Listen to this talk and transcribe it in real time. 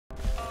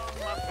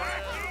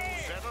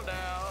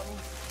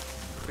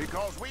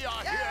because we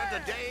are here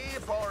today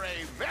for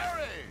a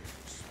very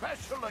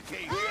special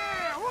occasion.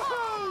 Yeah!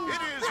 Woohoo!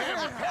 It is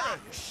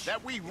imperative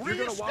that we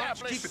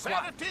reestablish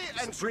sanity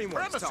and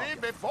supremacy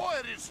before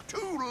it is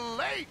too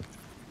late.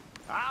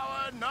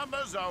 Our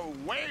numbers are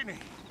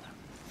waning,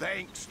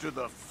 thanks to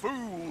the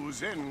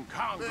fools in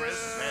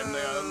Congress and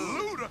their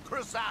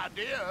ludicrous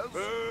ideas.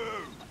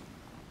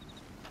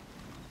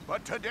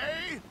 But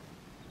today,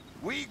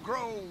 we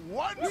grow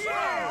one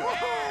stronger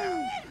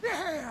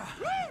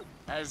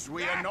as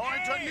we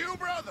anoint a new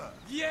brother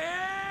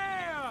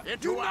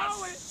into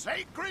our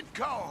sacred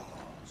cause.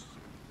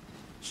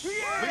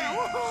 Please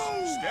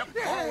step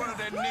forward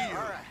and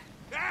kneel.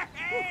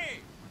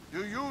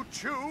 Do you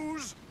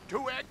choose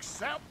to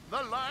accept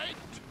the light?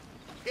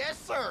 Yes,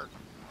 sir.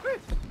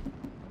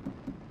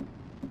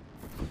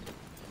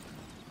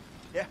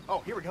 Yeah. Oh,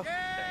 here we go.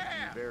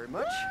 Thank you very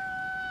much.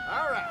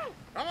 All right.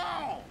 Come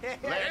on.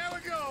 There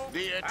we go.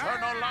 The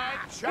eternal light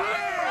shine.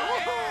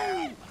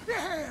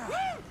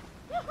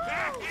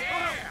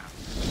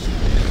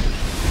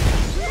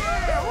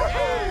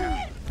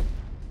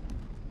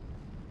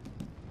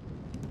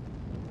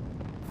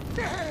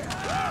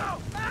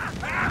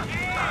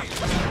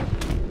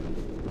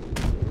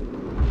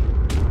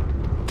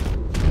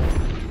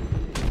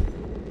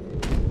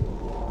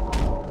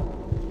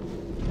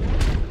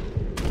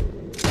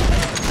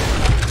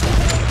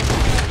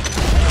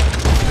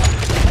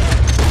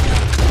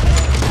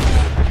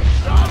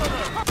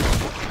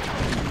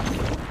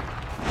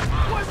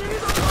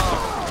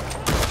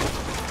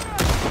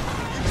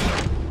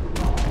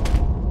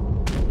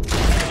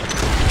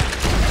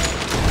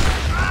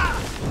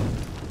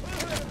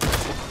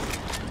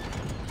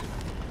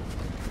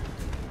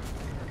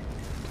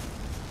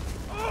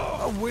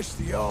 I wish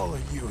the all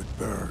of you had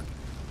burned.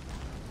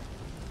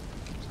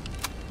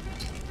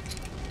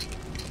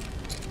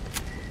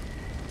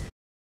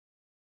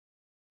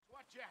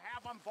 What you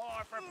have them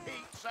for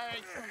Pete's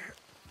sake?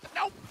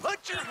 No,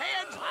 put your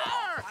hands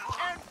higher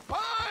and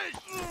push!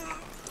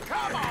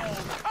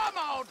 Come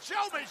on,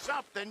 show me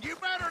something. You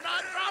better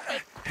not drop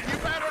it. You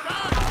better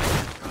not.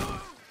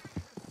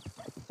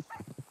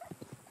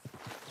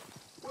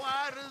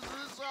 Why does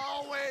this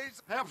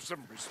always have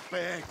some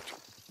respect?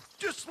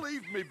 Just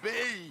leave me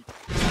be.